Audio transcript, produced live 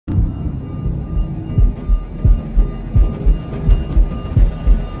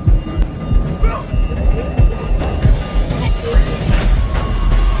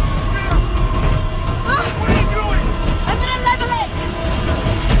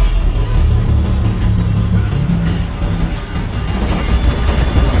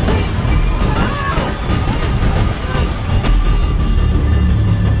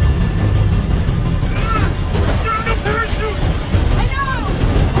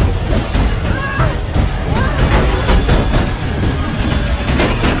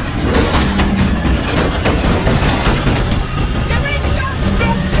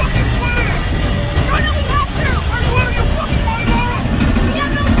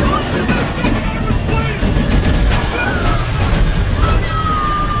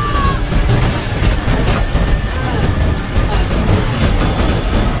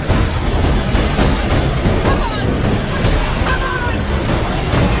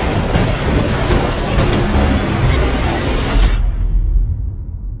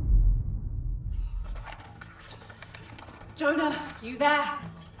there?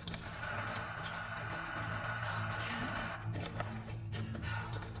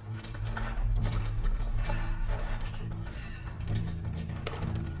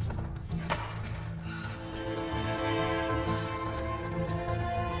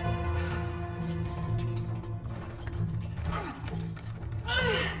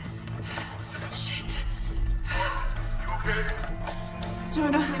 Shit. You okay?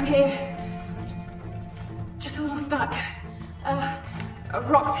 Jonah, I'm here. Just a little stuck. A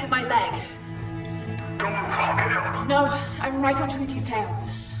rock hit my leg. Don't move, I'll get help. No, I'm right on Trinity's tail.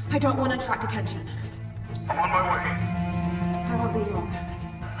 I don't want to attract attention. I'm on my way. I won't be long.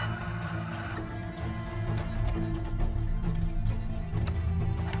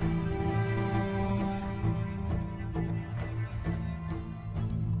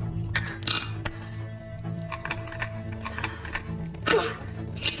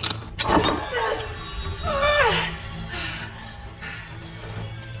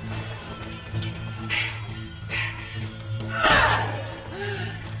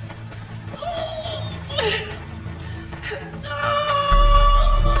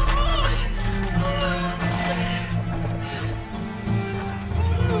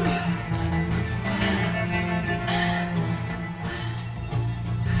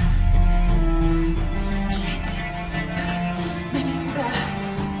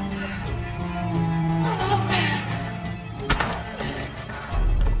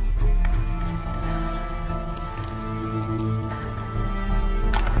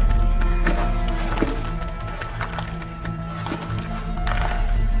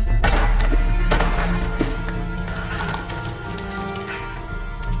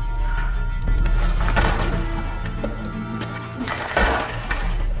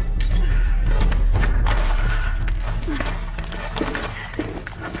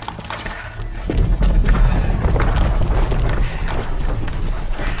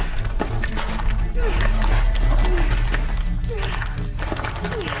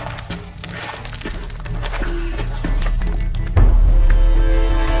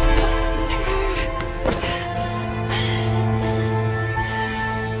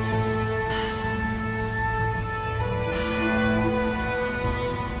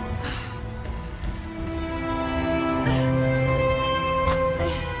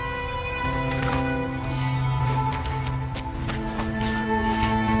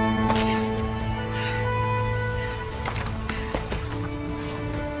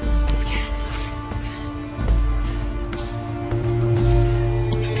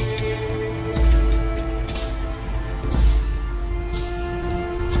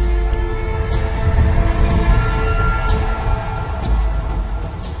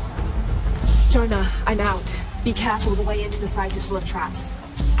 Jonah, I'm out. Be careful, the way into the site is full of traps.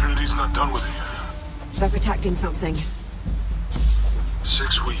 Trinity's not done with it yet. They're protecting something.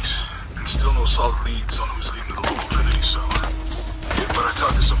 6 weeks, and still no solid leads on who's leading the local Trinity cell. But I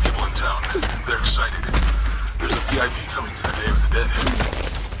talked to some people in town. They're excited. There's a VIP coming to the Day of the Dead.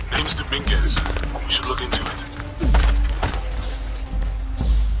 Name's Dominguez. We should look into it.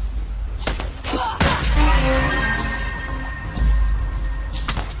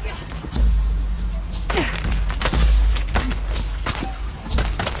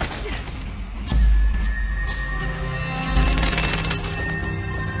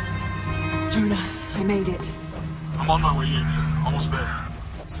 Jonah, I made it. I'm on my way in. Almost there.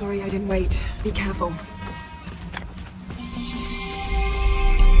 Sorry I didn't wait. Be careful.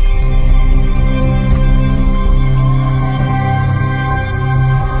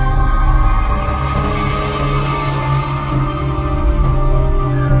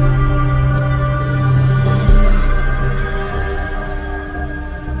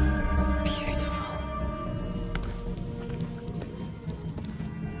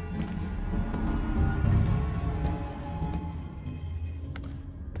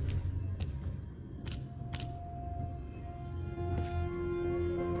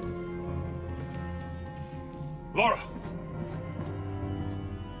 Lara!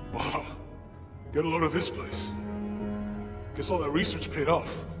 Wow. Get a load of this place. Guess all that research paid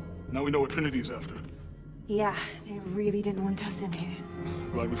off. Now we know what Trinity's after. Yeah, they really didn't want us in here.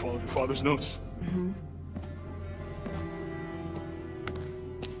 Glad we followed your father's notes. Mm-hmm.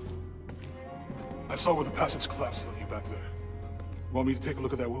 I saw where the passage collapsed on you back there. Want me to take a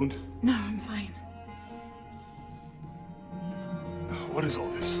look at that wound? No, I'm fine. What is all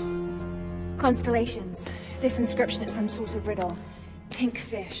this? Constellations. This inscription is some sort of riddle. Pink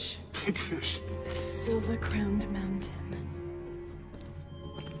fish. Pink fish? A silver-crowned mountain.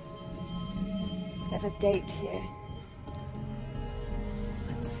 There's a date here.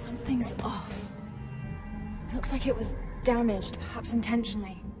 But something's off. It looks like it was damaged, perhaps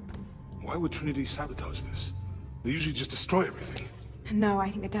intentionally. Why would Trinity sabotage this? They usually just destroy everything. No, I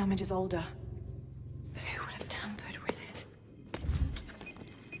think the damage is older. But who would have tampered with it?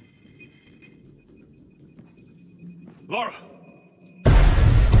 Lara!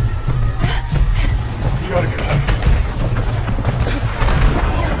 You gotta get out.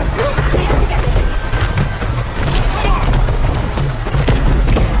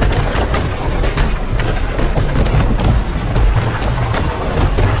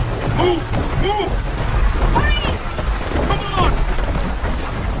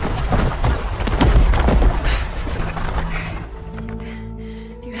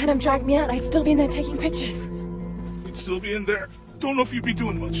 Dragged me out, I'd still be in there taking pictures. You'd still be in there. Don't know if you'd be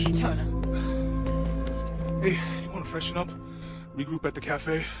doing much. Don't know. Hey, you want to freshen up? Regroup at the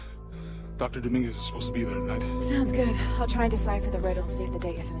cafe? Dr. Dominguez is supposed to be there tonight. Sounds good. I'll try and decipher the riddle, see if the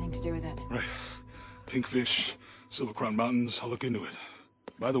date has anything to do with it. Right. Pinkfish, Silver Crown Mountains, I'll look into it.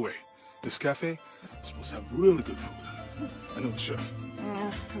 By the way, this cafe is supposed to have really good food. I know the chef.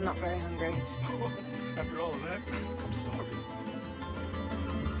 Yeah, I'm not very hungry. After all of that, I'm starving.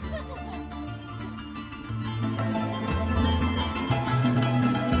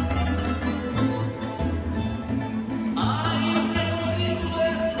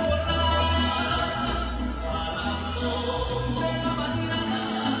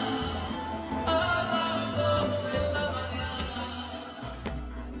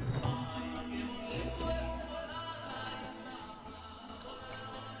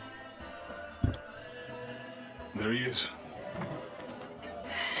 There he is.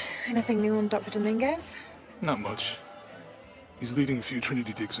 Anything new on Dr. Dominguez? Not much. He's leading a few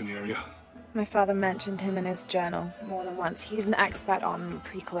Trinity digs in the area. My father mentioned him in his journal more than once. He's an expert on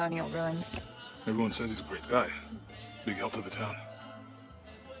pre-colonial ruins. Everyone says he's a great guy. Big help to the town.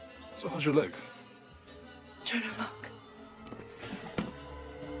 So how's your leg? Jonah, look.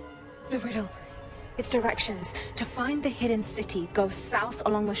 The riddle. Its directions. To find the hidden city, go south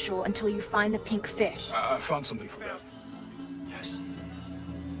along the shore until you find the pink fish. I found something for that. Yes.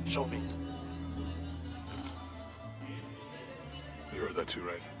 Show me. You heard that too,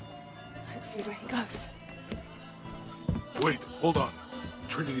 right? Let's see where he goes. Wait, hold on.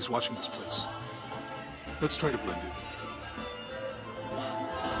 Trinity's watching this place. Let's try to blend in.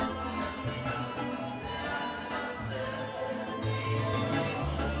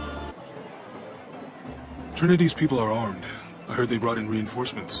 Trinity's people are armed. I heard they brought in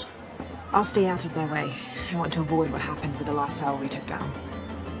reinforcements. I'll stay out of their way. I want to avoid what happened with the last cell we took down.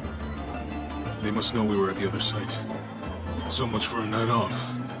 They must know we were at the other site. So much for a night off.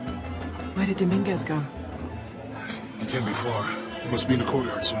 Where did Dominguez go? He can't be far. He must be in the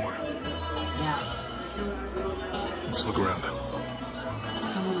courtyard somewhere. Yeah. Let's look around.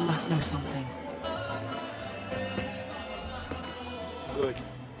 Someone must know something. Good.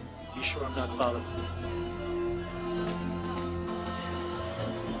 Be sure I'm not followed.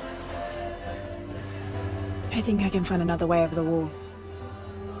 I think I can find another way over the wall.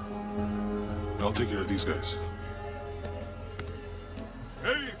 I'll take care of these guys.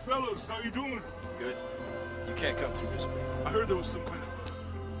 Hey, fellas, how you doing? Good. You can't come through this way. I heard there was some kind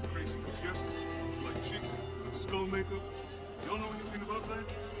of crazy fiesta, like chicks and skull makeup. Y'all know anything about that?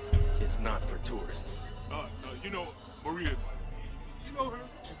 It's not for tourists. You know, Maria invited me. You know her?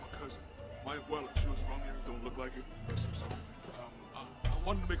 She's my cousin. My abuela, she was from here, don't look like it. Rest her soul. I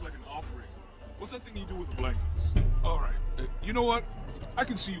wanted to make like an offering. What's that thing you do with the blankets? All right. You know what? I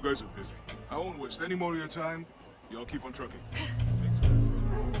can see you guys are busy. I won't waste any more of your time. Y'all keep on trucking.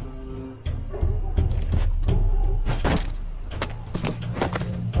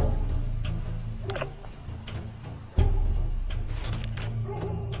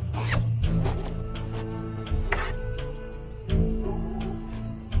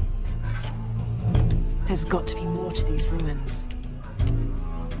 There's got to be more to these ruins.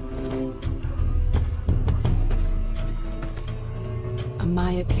 A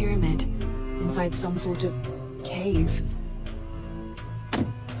Maya pyramid inside some sort of cave.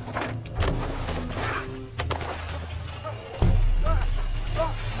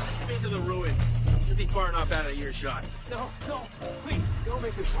 Into the ruins. You'll be far enough out of earshot. No, please, don't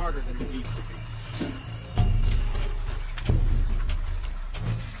make this harder than it needs to be.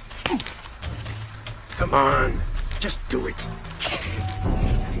 Come on, just do it.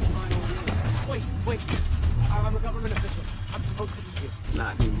 Wait. I'm a government official. I'm supposed to be here.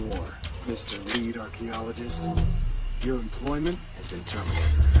 Not anymore, Mr. Lead Archaeologist. Your employment has been terminated.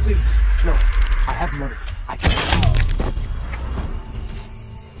 Please, no. I have money. I can.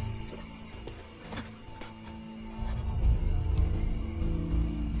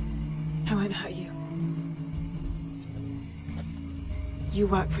 I won't hurt you. You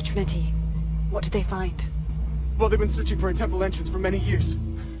work for Trinity. What did they find? Well, they've been searching for a temple entrance for many years.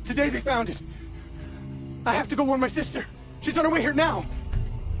 Today they found it. I have to go warn my sister. She's on her way here now.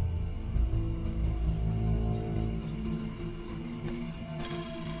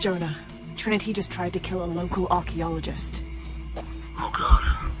 Jonah, Trinity just tried to kill a local archaeologist. Oh God.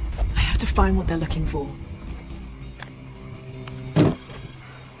 I have to find what they're looking for.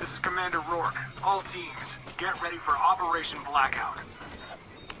 This is Commander Rourke. All teams, get ready for Operation Blackout.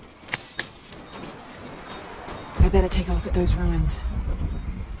 I better take a look at those ruins.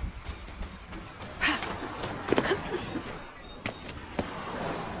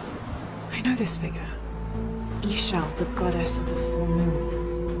 I know this figure. Ishal, the goddess of the full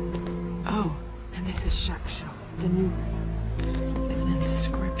moon. Oh, and this is Shakshal, the new moon. There's an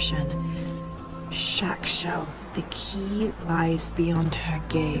inscription. Shakshal, the key lies beyond her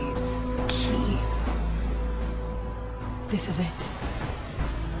gaze. Key. This is it.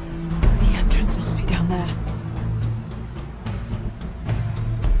 The entrance must be down there.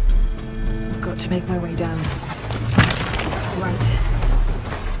 Got to make my way down. Right.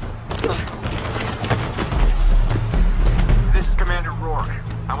 This is Commander Rourke.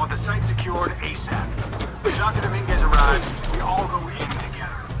 I want the site secured ASAP. If Dr. Dominguez arrives, we all go in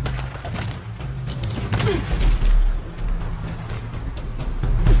together.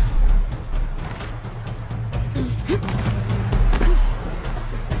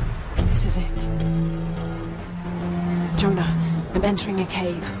 This is it. Jonah, I'm entering a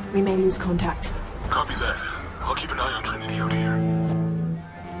cave. We may lose contact. Copy that. I'll keep an eye on Trinity out here.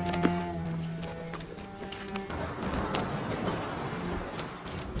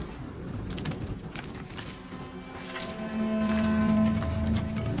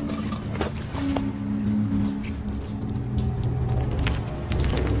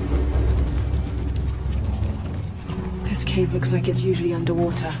 This cave looks like it's usually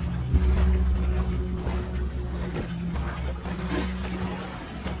underwater.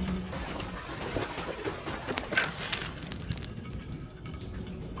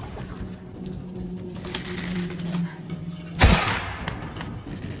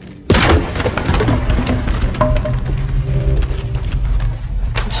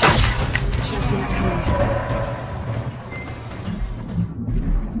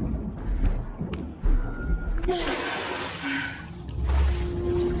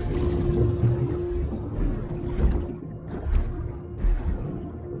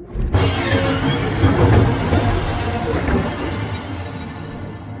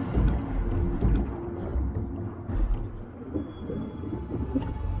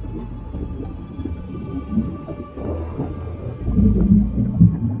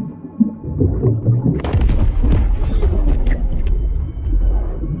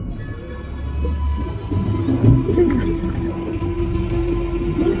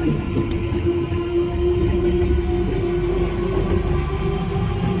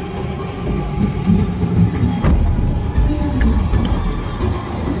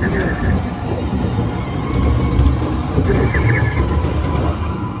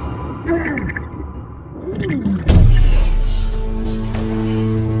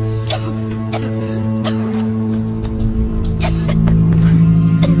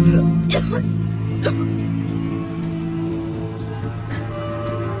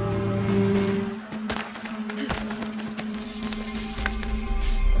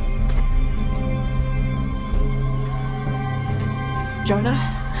 Jonah,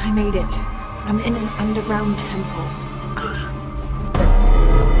 I made it. I'm in an underground temple. Good.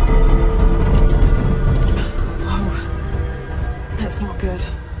 Whoa. That's not good.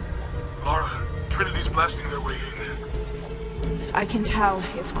 Lara, Trinity's blasting their way in. I can tell.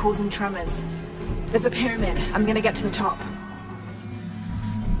 It's causing tremors. There's a pyramid. I'm gonna get to the top.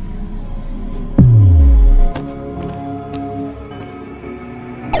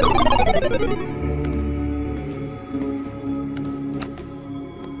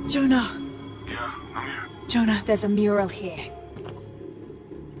 Jonah! Yeah, I'm here. Jonah, there's a mural here.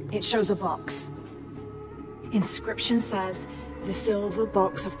 It shows a box. Inscription says, the silver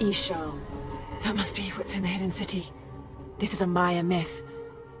box of Ishal. That must be what's in the hidden city. This is a Maya myth.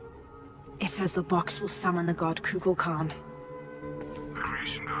 It says the box will summon the god Kukulkan. The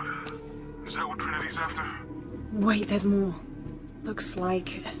creation god. Is that what Trinity's after? Wait, there's more. Looks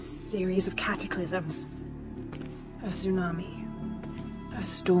like a series of cataclysms. A tsunami. A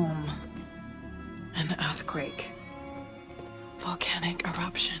storm. An earthquake. Volcanic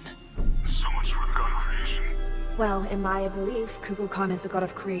eruption. So much for the god of creation. Well, in Maya belief, Kukulkan is the god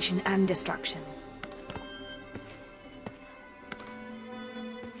of creation and destruction.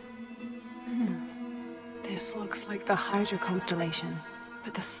 This looks like the Hydra constellation.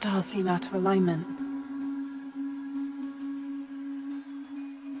 But the stars seem out of alignment.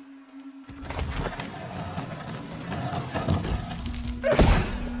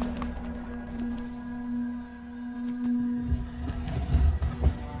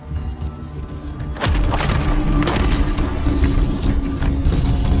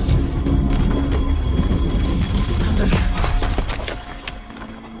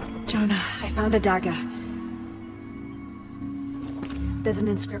 Jonah, I found a dagger. There's an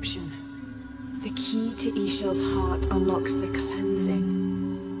inscription. The key to Ishel's heart unlocks the cleansing.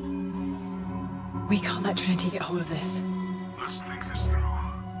 We can't let Trinity get hold of this. Let's think this through.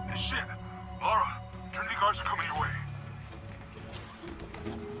 Hey, shit! Lara, Trinity guards are coming your way.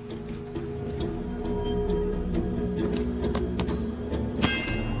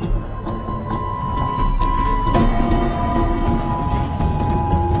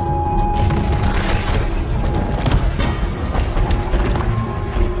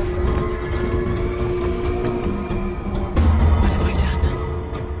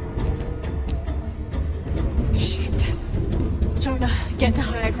 Get to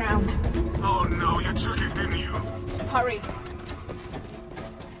higher ground. Oh no, you took it, didn't you? Hurry.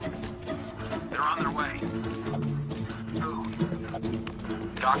 They're on their way. Who?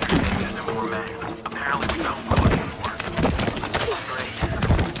 Dr. Davis and more men. Apparently we know what we're looking for. Great.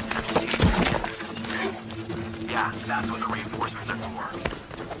 Have you seen the Yeah, that's what the reinforcements are for.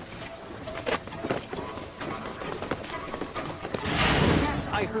 Yes,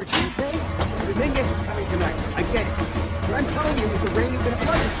 I heard you, okay? Dominguez is coming tonight. I get it. What I'm telling you is the rain is gonna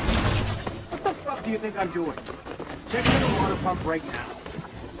flood you. What the fuck do you think I'm doing? Checking the water pump right now.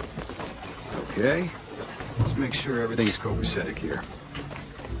 Okay. Let's make sure everything's copacetic here.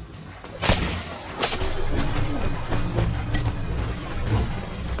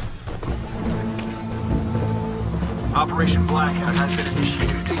 Operation Blackout has been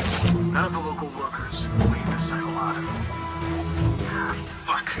initiated. None of the local workers leave this site alive. Ah,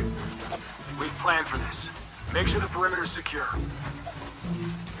 fuck. We've planned for this. Make sure the perimeter's secure.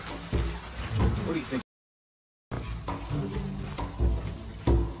 What do you think?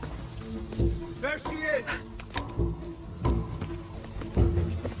 There she is!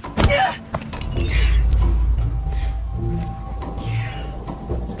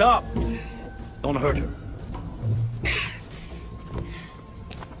 Stop! Don't hurt her.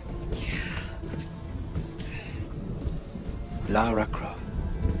 Lara Corft.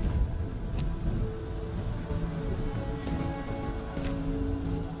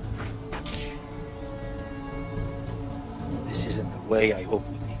 This isn't the way I hoped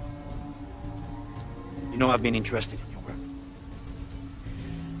it would be. You know I've been interested in your work.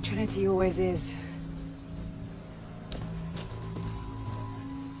 Trinity always is.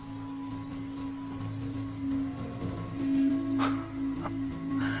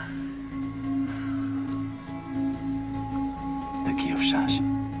 The key of Shash.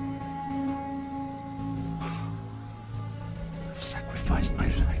 I've sacrificed my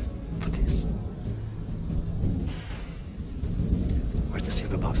life for this. Where's the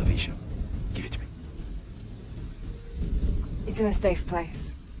silver box of Isha? Give it to me. It's in a safe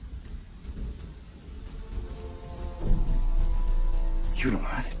place. You don't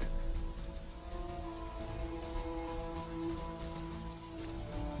have it.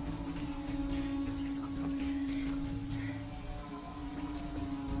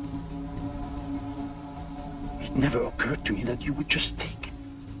 It never occurred to me that you would just take it.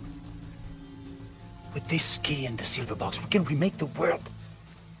 With this key and the silver box, we can remake the world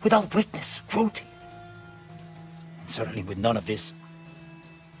without weakness, cruelty. And certainly with none of this.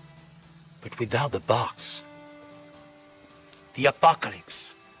 But without the box, the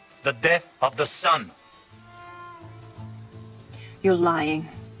apocalypse, the death of the sun. You're lying.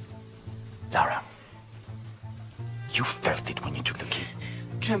 Lara, you felt it when you took the key.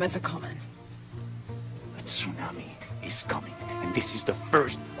 Tremors are common. A tsunami is coming, and this is the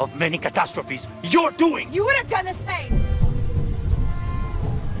first of many catastrophes you're doing! You would have done the same!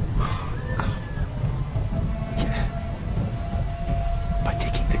 By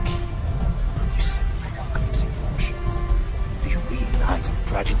taking the key, you set the apocalypse in motion. Do you realize the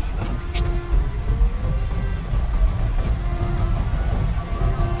tragedy you have unleashed?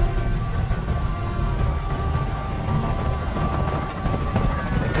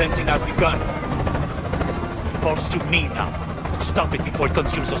 The cleansing has begun. It falls to me now to stop it before it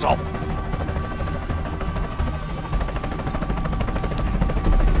consumes us all.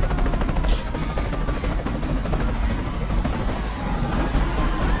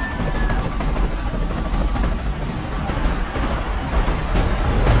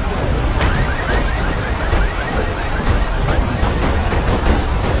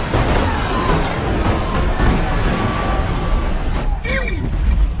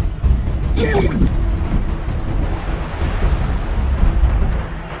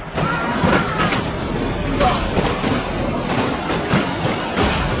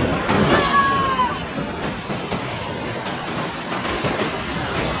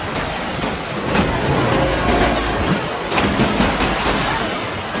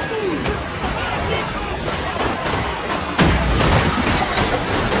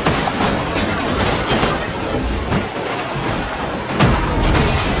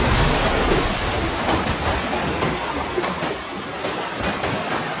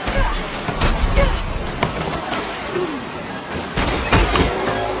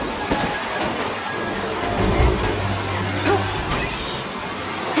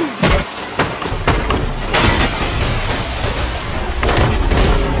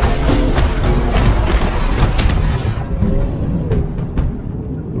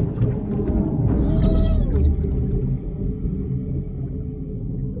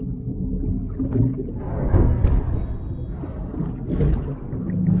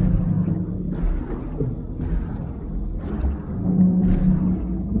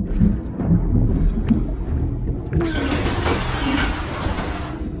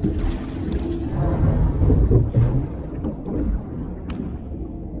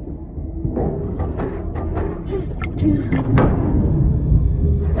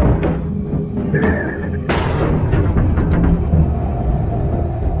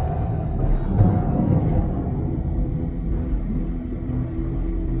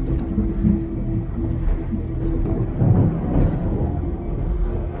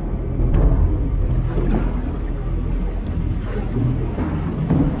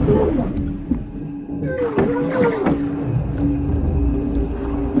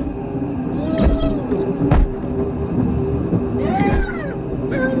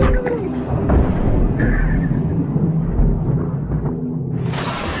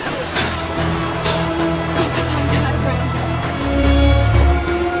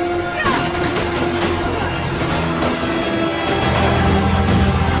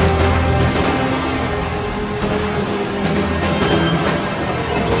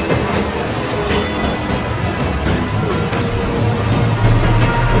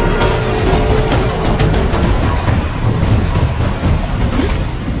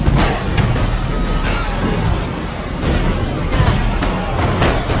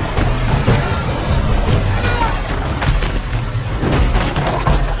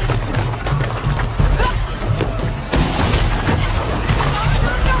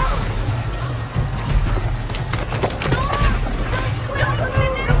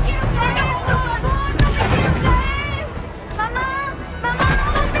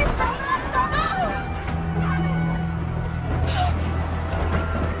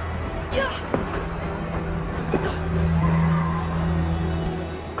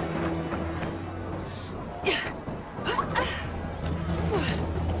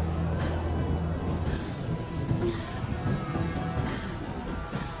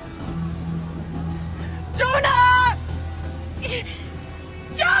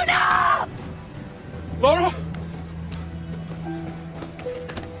 Lara?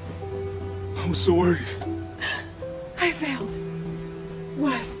 I was so worried. I failed.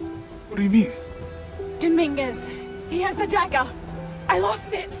 Worse. What do you mean? Dominguez. He has the dagger. I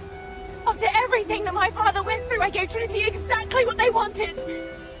lost it. After everything that my father went through, I gave Trinity exactly what they wanted.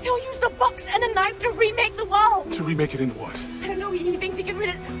 He'll use the box and the knife to remake the world. To remake it into what? I don't know. He thinks he can rid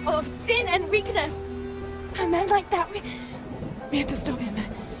it of sin and weakness. A man like that, we have to stop him.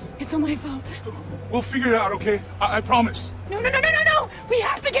 It's all my fault. We'll figure it out, okay? I promise. No. We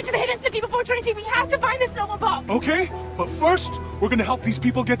have to get to the hidden city before Trinity. We have to find the silver box. Okay, but first, we're gonna help these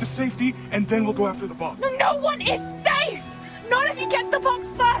people get to safety, and then we'll go after the box. No one is safe! Not if he gets the box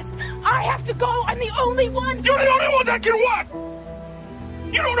first! I have to go! I'm the only one! You're the only one that can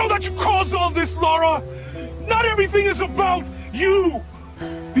what? You don't know that you caused all this, Lara! Not everything is about you!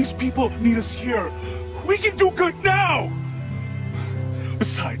 These people need us here. We can do good now!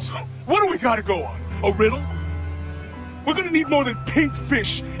 Besides, what do we gotta go on? A riddle? We're gonna need more than pink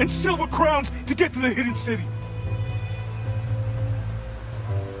fish and silver crowns to get to the hidden city.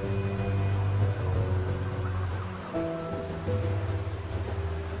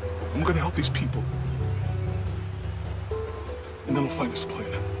 I'm gonna help these people. And then we'll find us a plan.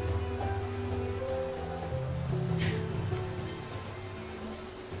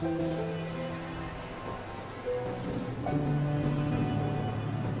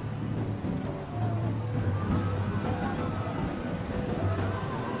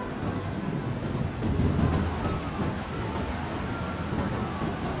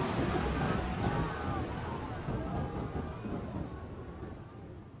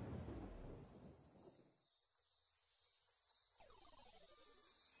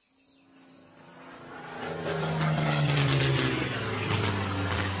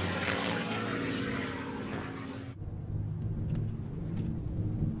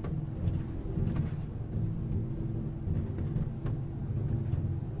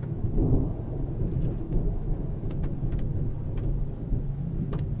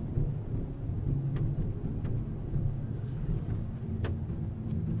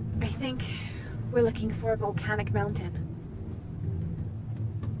 think we're looking for a volcanic mountain.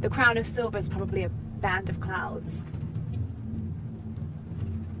 The crown of silver is probably a band of clouds.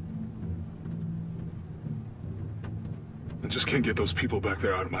 I just can't get those people back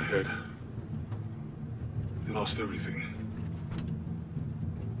there out of my head. They lost everything.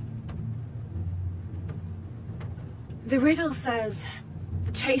 The riddle says,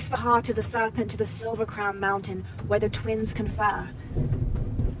 chase the heart of the serpent to the Silver Crown Mountain where the twins confer.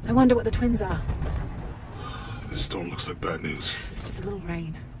 I wonder what the twins are. This storm looks like bad news. It's just a little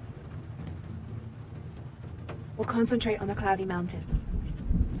rain. We'll concentrate on the Cloudy Mountain.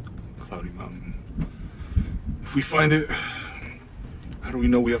 Cloudy Mountain. If we find it, how do we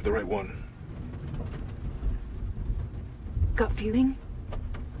know we have the right one? Gut feeling?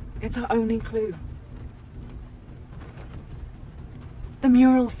 It's our only clue. The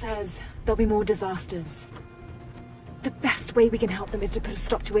mural says there'll be more disasters. The best way we can help them is to put a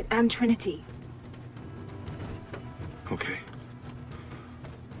stop to it and Trinity. Okay.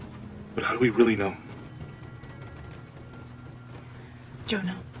 But how do we really know?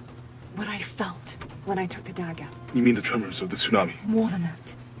 Jonah, what I felt when I took the dagger. You mean the tremors of the tsunami? More than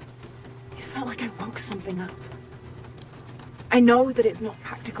that. It felt like I woke something up. I know that it's not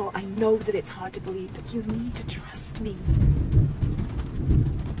practical. I know that it's hard to believe, but you need to trust me.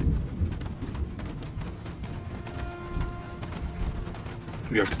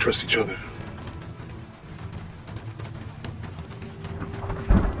 We have to trust each other.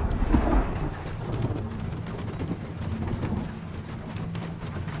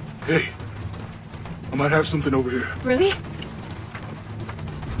 Hey, I might have something over here. Really?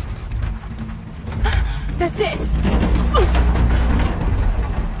 That's it!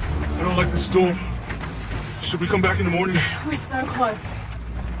 I don't like this storm. Should we come back in the morning? We're so close.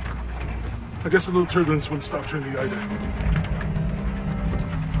 I guess a little turbulence wouldn't stop Trinity either.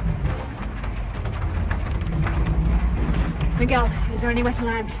 Miguel, is there anywhere to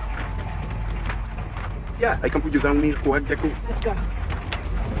land? Yeah, I can put you down near Coacacu. Let's go.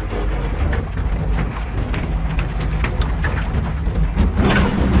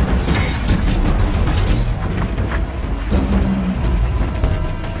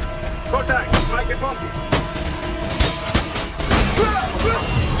 Contact! Mike and Bumpy!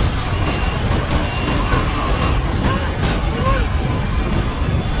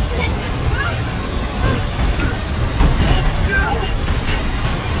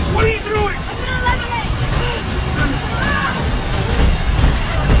 What are you doing?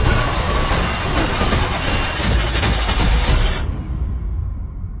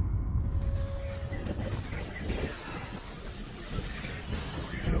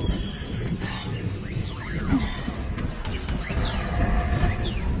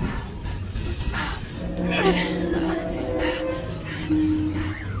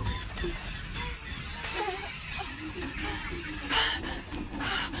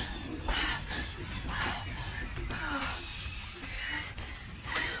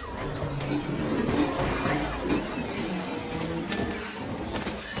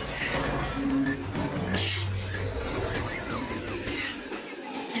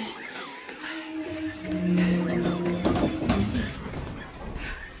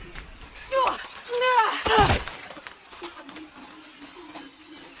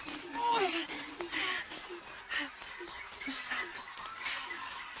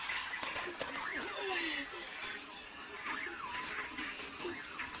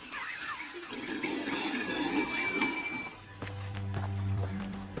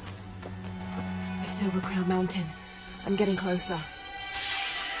 Silver Crown Mountain. I'm getting closer.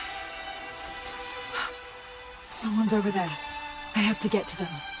 Someone's over there. I have to get to them.